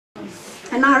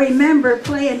And I remember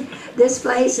playing this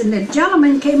place, and the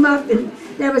gentleman came up, and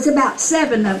there was about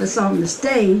 7 of us on the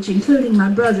stage, including my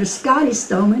brother Scotty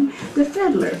Stoneman, the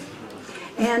fiddler.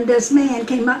 And this man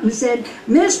came up and said,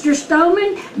 "Mr.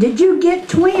 Stoneman, did you get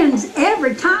twins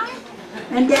every time?"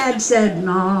 And Dad said,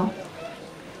 "No,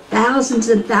 thousands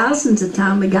and thousands of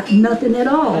times we got nothing at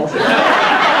all."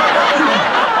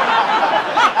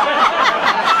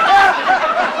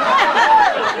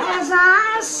 As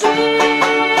I sit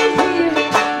here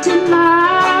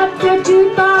tonight, the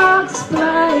jukebox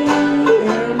playing,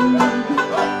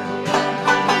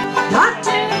 got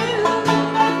to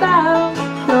about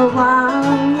the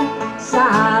wild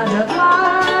side of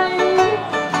life.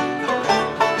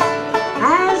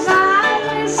 As I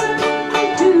listen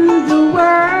to the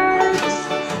words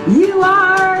you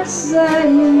are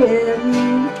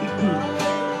saying,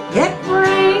 it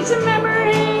brings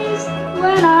memories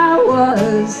when I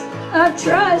was a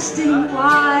trusting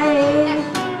wife.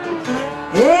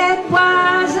 It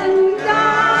wasn't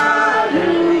God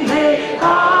who made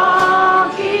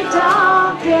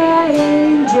honky-tonk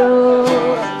angels,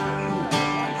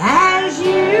 as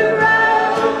you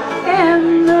wrote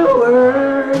in the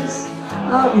words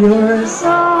of your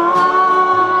song.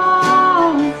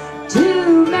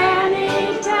 Too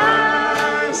many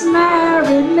times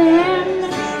married men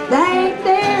think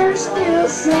they're still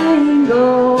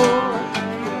single.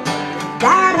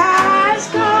 That has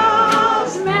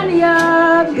caused many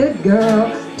a good girl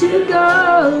to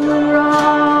go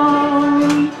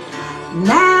wrong.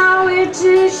 Now it's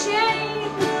a shame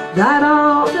that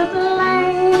all the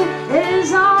blame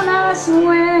is on us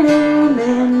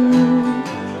women.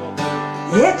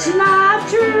 It's not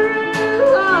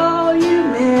true, all you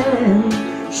men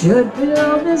should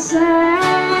feel the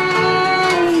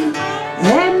same.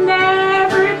 In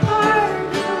every part,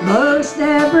 most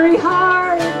every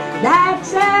heart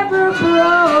that's ever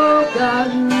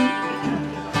broken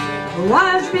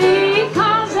was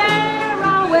because there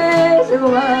always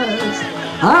was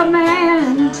a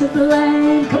man to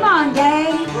blame. Come on,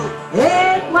 gang.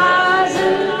 It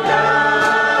wasn't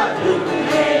God who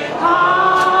made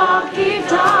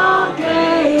honky-tonk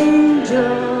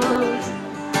angels,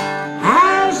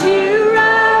 as you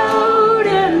wrote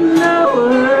in the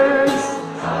words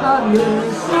of your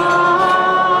song.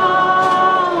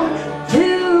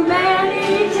 Too many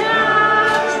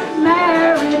times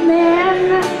married men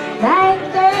think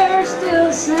they're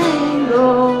still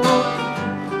single.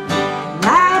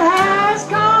 That has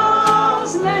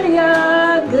caused many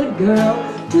a good girl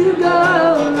to go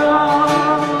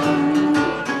wrong.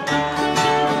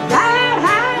 That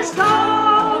has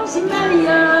caused many a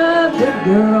good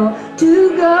girl to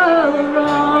go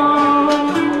wrong.